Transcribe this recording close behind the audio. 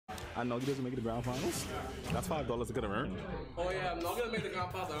And Noggie doesn't make it to grand finals. That's $5 to get him earned. Oh yeah, I'm not gonna make the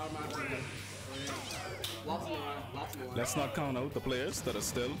grand finals. Lots more, lots more. Let's not count out the players that are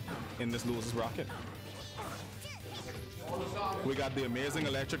still in this losers bracket. We got the amazing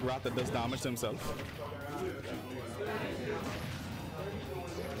electric rat that does damage to himself.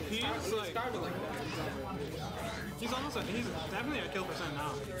 He's like he's almost like he's definitely at kill percent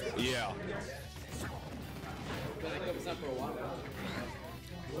now. Yeah. Been at kill percent for a while.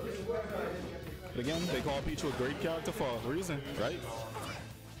 But again, they call Pichu a great character for a reason, right?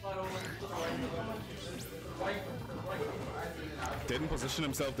 Didn't position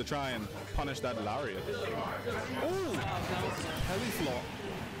himself to try and punish that lariat. Ooh! Heavy flop.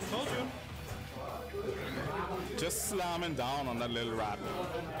 Told you. Just slamming down on that little rat.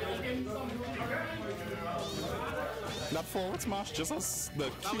 That forward smash just has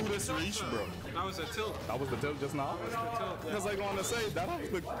the cutest reach, bro. That was a tilt. That was the tilt just now? Because I want to say,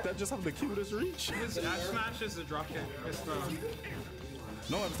 that just have the cutest reach. His F smash is the drop kick. It's the...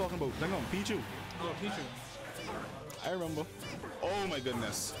 No, I was talking about, hang on, Pichu. Oh, Pichu. I remember. Oh my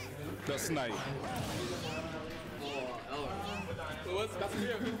goodness. The snipe. So what's best of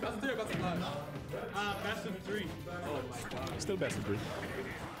three or best of five? Best of three. Oh my god. Still best of three.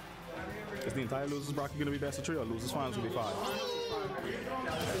 Is the entire losers bracket going to be best of three or losers finals will be 5?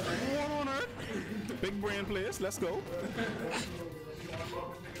 One on earth. Big brain players, let's go.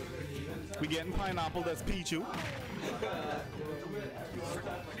 We getting pineapple, that's Pichu.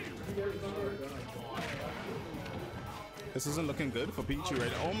 This isn't looking good for Pichu,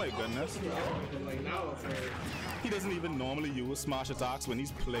 right? Oh my goodness. He doesn't even normally use smash attacks when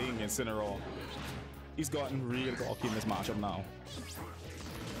he's playing Incineroar. He's gotten real cocky in this matchup now.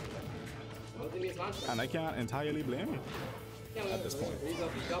 And I can't entirely blame him at this point.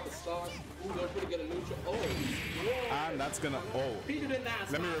 And that's gonna,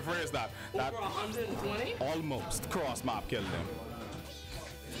 let me rephrase that. That 120? almost cross map killed him.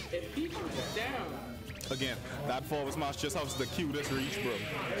 If Pichu is down. Again, that forward smash just has the cutest reach, bro.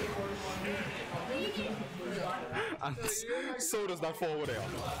 And so does that forward air.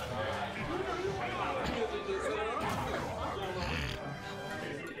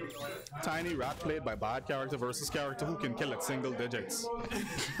 Tiny rat played by bad character versus character who can kill at single digits.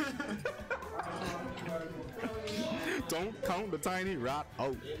 Don't count the tiny rat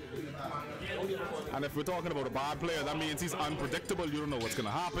out. And if we're talking about a bad player, that means he's unpredictable. You don't know what's going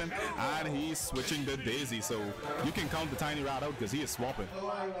to happen. And he's switching the daisy. So you can count the tiny rat out because he is swapping. You're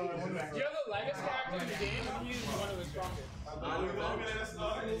the lightest character in the game, and he's one of the strongest.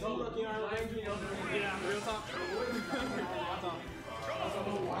 Yeah, real talk.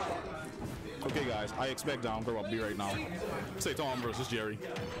 Okay, guys, I expect down throw up B right now. Say Tom versus Jerry.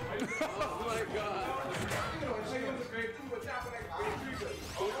 Oh my god.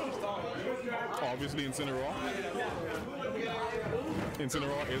 Obviously, Incineroar.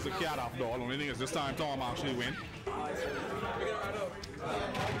 Incineroar is a cat after all. Only thing is this time Tom actually win.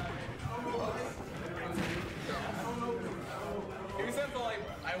 If you said like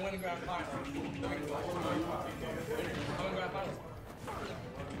I win grand finals, I win grand finals.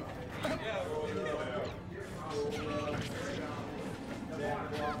 Yeah.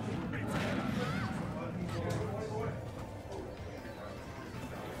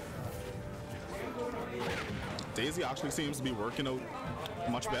 Daisy actually seems to be working out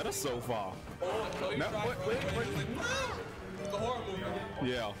much better so far. Wait. The horror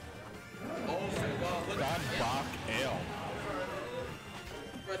movie. Yeah. Oh my god. That back L.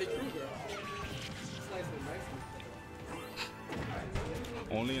 Freddy Krueger. Nice and nice.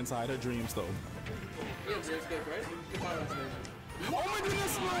 Only inside her dreams, though. Yeah, escape, right? Oh my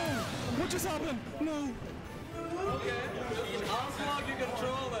goodness, no! What just happened? No. Okay. Unplug your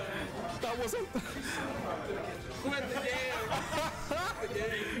controller. That wasn't. Quit the game. Quit the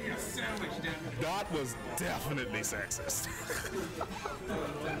game. Sandwich down. That was definitely sexist.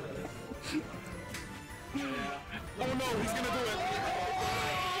 Oh no, he's gonna do it.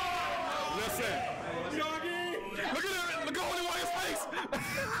 Listen. Noggie! Look at him! Look at HolyWarrior's face!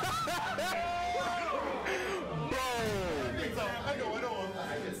 Bro!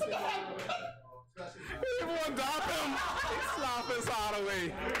 Everyone dap him! Slap his heart away.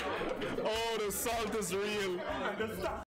 Oh, the salt is real.